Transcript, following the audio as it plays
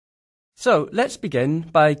So let's begin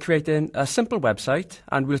by creating a simple website,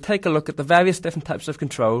 and we'll take a look at the various different types of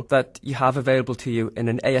control that you have available to you in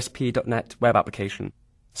an ASP.NET web application.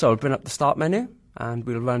 So I'll bring up the Start menu and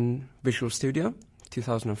we'll run Visual Studio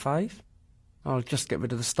 2005. I'll just get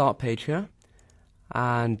rid of the Start page here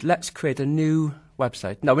and let's create a new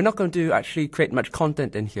website. Now we're not going to actually create much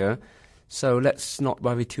content in here, so let's not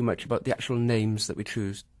worry too much about the actual names that we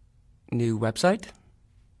choose. New website.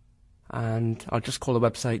 And I'll just call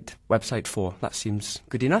the website Website 4. That seems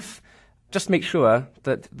good enough. Just make sure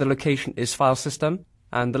that the location is file system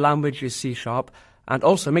and the language is C#, and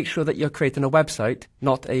also make sure that you're creating a website,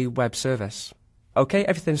 not a web service. Okay,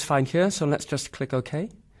 everything's fine here, so let's just click OK.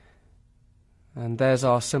 And there's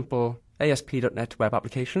our simple ASP.NET web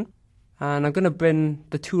application. And I'm going to bring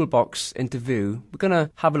the toolbox into view. We're going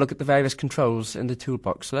to have a look at the various controls in the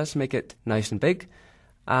toolbox. So let's make it nice and big.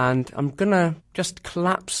 And I'm going to just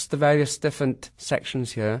collapse the various different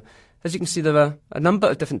sections here. As you can see, there are a number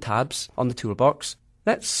of different tabs on the toolbox.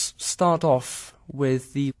 Let's start off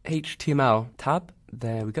with the HTML tab.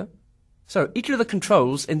 There we go. So each of the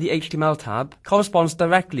controls in the HTML tab corresponds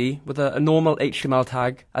directly with a normal HTML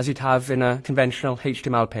tag as you'd have in a conventional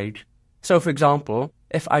HTML page. So for example,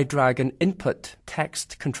 if I drag an input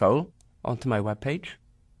text control onto my web page,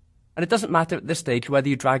 and it doesn't matter at this stage whether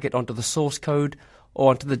you drag it onto the source code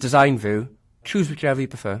or onto the design view, choose whichever you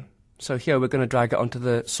prefer. So here we're going to drag it onto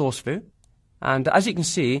the source view. And as you can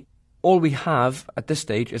see, all we have at this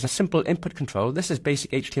stage is a simple input control. This is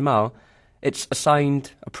basic HTML. It's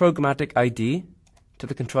assigned a programmatic ID to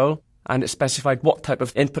the control, and it's specified what type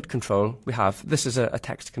of input control we have. This is a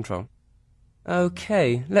text control.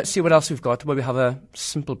 Okay, let's see what else we've got. Well, we have a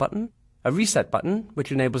simple button, a reset button,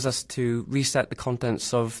 which enables us to reset the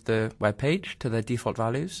contents of the web page to their default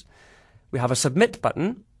values. We have a submit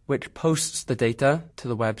button, which posts the data to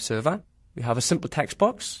the web server. We have a simple text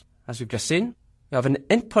box, as we've just seen. We have an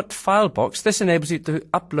input file box. This enables you to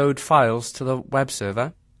upload files to the web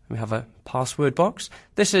server. We have a password box.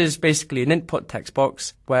 This is basically an input text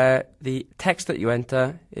box where the text that you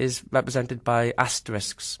enter is represented by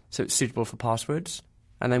asterisks, so it's suitable for passwords.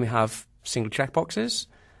 And then we have single checkboxes,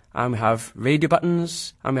 and we have radio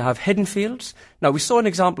buttons, and we have hidden fields. Now, we saw an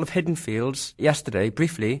example of hidden fields yesterday,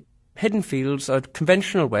 briefly. Hidden fields are a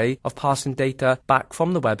conventional way of passing data back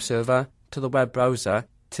from the web server to the web browser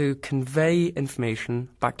to convey information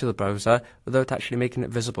back to the browser without actually making it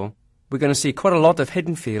visible. We're going to see quite a lot of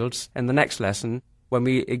hidden fields in the next lesson when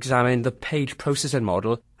we examine the page processing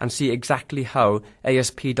model and see exactly how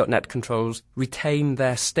ASP.NET controls retain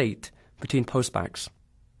their state between postbacks.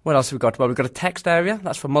 What else have we got? Well, we've got a text area.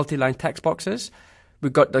 That's for multi-line text boxes.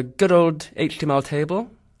 We've got the good old HTML table,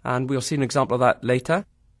 and we'll see an example of that later.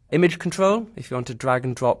 Image control, if you want to drag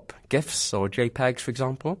and drop GIFs or JPEGs, for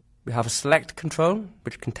example. We have a select control,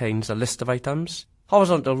 which contains a list of items.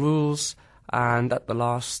 Horizontal rules, and at the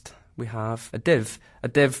last, we have a div. A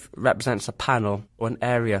div represents a panel or an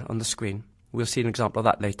area on the screen. We'll see an example of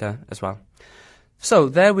that later as well. So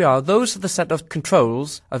there we are. Those are the set of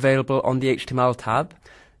controls available on the HTML tab.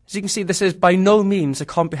 As you can see, this is by no means a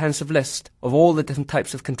comprehensive list of all the different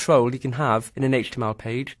types of control you can have in an HTML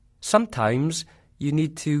page. Sometimes you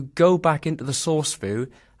need to go back into the source view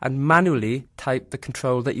and manually type the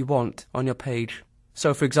control that you want on your page.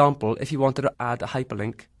 So for example, if you wanted to add a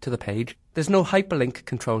hyperlink to the page, there's no hyperlink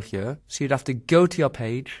control here, so you'd have to go to your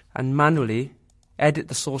page and manually edit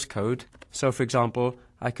the source code. So for example,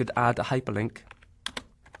 I could add a hyperlink,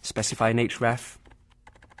 specify an href,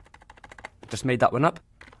 just made that one up,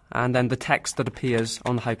 and then the text that appears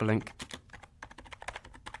on the hyperlink.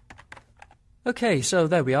 Okay, so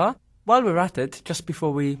there we are. While we're at it, just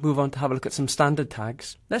before we move on to have a look at some standard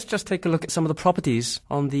tags, let's just take a look at some of the properties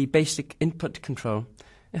on the basic input control.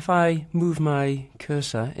 If I move my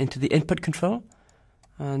cursor into the input control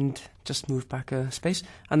and just move back a space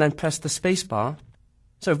and then press the space bar,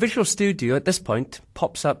 so Visual Studio at this point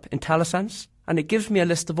pops up IntelliSense and it gives me a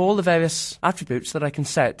list of all the various attributes that I can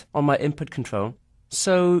set on my input control.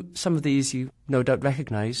 So some of these you no doubt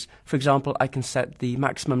recognize. For example, I can set the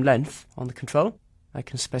maximum length on the control. I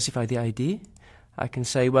can specify the ID, I can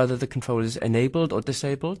say whether the control is enabled or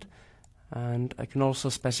disabled, and I can also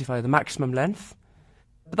specify the maximum length.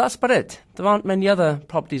 But that's about it. There aren't many other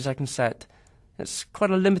properties I can set. It's quite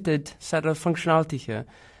a limited set of functionality here.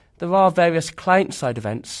 There are various client-side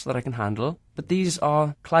events that I can handle, but these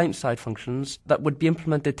are client-side functions that would be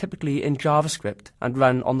implemented typically in JavaScript and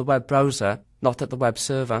run on the web browser, not at the web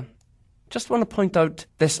server. Just want to point out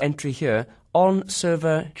this entry here, on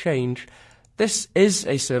server change. This is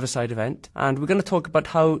a server-side event, and we're going to talk about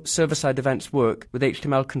how server-side events work with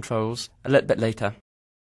HTML controls a little bit later.